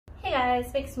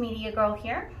guys, Mixed Media Girl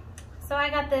here. So I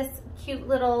got this cute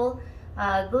little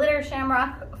glitter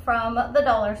shamrock from the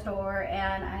dollar store,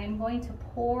 and I'm going to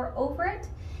pour over it.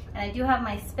 And I do have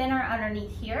my spinner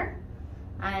underneath here.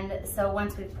 And so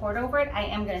once we've poured over it, I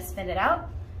am gonna spin it out.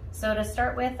 So to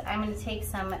start with, I'm gonna take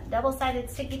some double-sided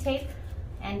sticky tape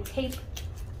and tape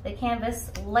the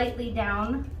canvas lightly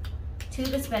down to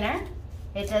the spinner.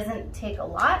 It doesn't take a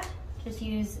lot, just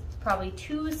use probably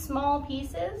 2 small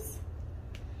pieces.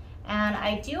 And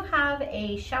I do have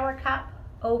a shower cap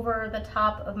over the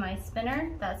top of my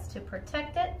spinner. That's to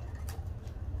protect it.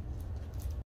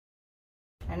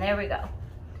 And there we go.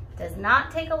 Does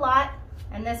not take a lot,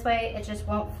 and this way it just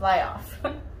won't fly off.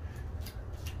 All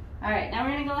right, now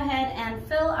we're gonna go ahead and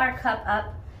fill our cup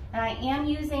up. And I am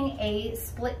using a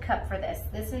split cup for this.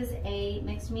 This is a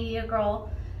Mixed Media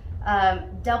Girl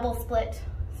double split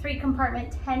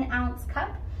 3-compartment 10-ounce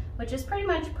cup, which is pretty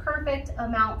much perfect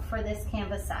amount for this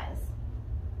canvas size.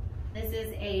 This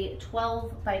is a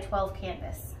 12 by 12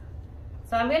 canvas.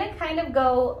 So I'm gonna kind of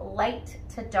go light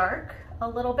to dark a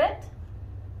little bit.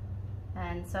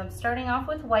 And so I'm starting off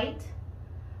with white.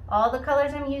 All the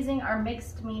colors I'm using are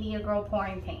Mixed Media Girl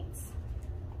pouring paints.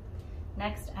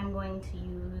 Next, I'm going to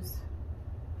use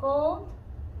gold.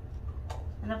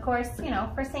 And of course, you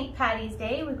know, for St. Patty's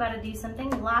Day, we've got to do something,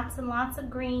 lots and lots of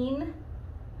green.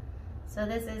 So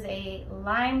this is a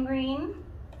lime green.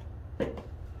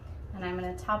 And I'm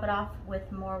going to top it off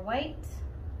with more white.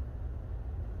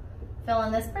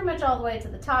 Filling this pretty much all the way to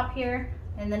the top here.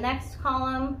 In the next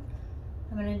column,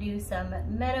 I'm going to do some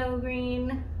meadow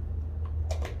green,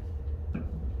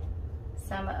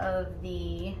 some of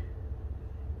the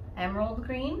emerald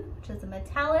green, which is a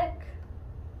metallic,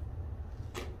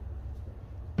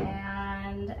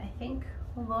 and I think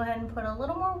we'll go ahead and put a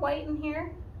little more white in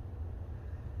here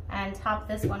and top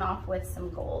this one off with some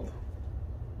gold.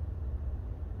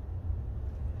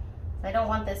 So I don't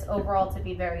want this overall to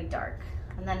be very dark.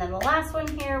 And then in the last one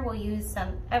here, we'll use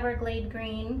some Everglade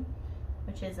green,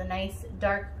 which is a nice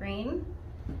dark green.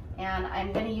 And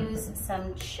I'm gonna use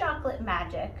some Chocolate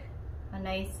Magic, a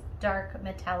nice dark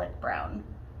metallic brown.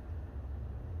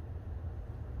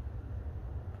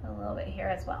 A little bit here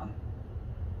as well.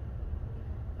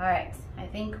 All right, I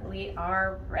think we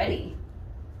are ready.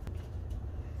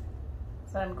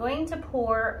 So I'm going to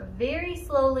pour very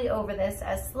slowly over this,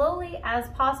 as slowly as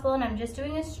possible, and I'm just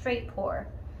doing a straight pour.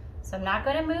 So I'm not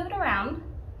gonna move it around,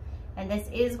 and this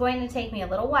is going to take me a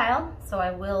little while, so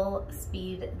I will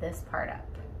speed this part up.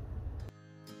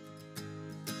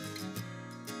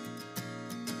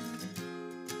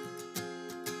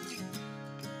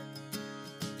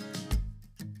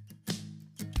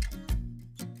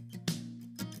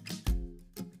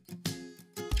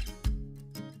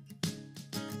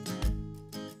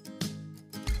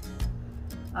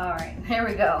 All right, there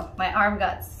we go. My arm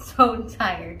got so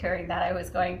tired during that I was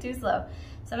going too slow.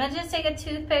 So I'm gonna just take a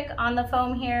toothpick on the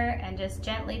foam here and just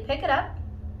gently pick it up.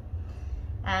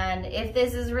 And if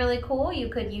this is really cool, you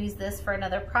could use this for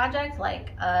another project,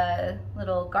 like a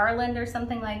little garland or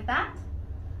something like that.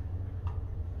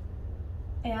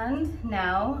 And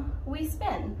now we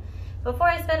spin. Before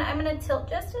I spin, I'm gonna tilt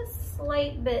just a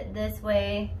slight bit this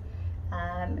way.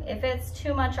 If it's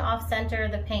too much off center,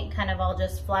 the paint kind of all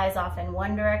just flies off in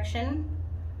one direction.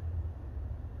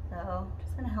 So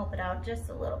just gonna help it out just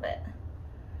a little bit.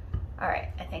 All right,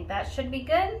 I think that should be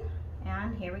good.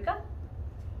 And here we go.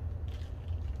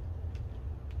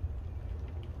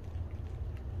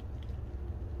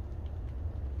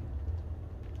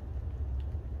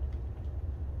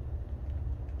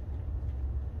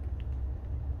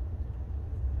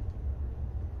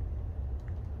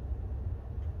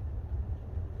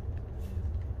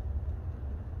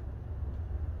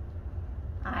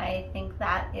 I think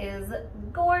that is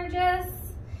gorgeous.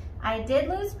 I did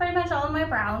lose pretty much all of my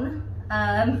brown.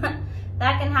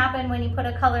 That can happen when you put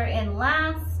a color in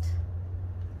last,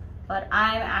 but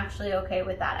I'm actually okay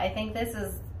with that. I think this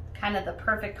is kind of the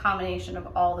perfect combination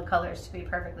of all the colors, to be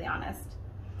perfectly honest.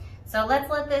 So let's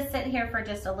let this sit here for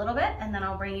just a little bit, and then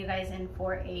I'll bring you guys in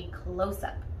for a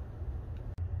close-up.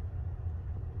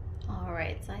 All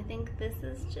right, so I think this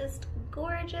is just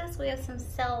gorgeous. We have some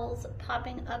cells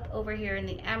popping up over here in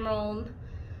the emerald.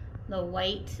 The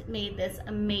white made this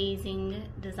amazing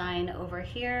design over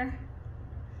here.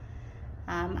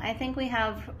 I think we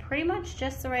have pretty much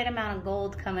just the right amount of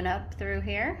gold coming up through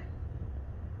here.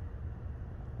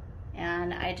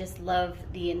 And I just love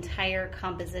the entire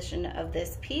composition of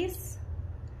this piece.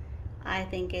 I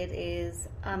think it is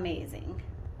amazing.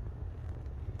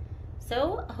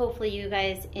 So hopefully you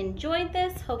guys enjoyed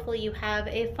this. Hopefully you have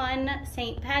a fun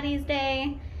St. Patty's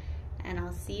Day, and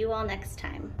I'll see you all next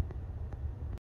time.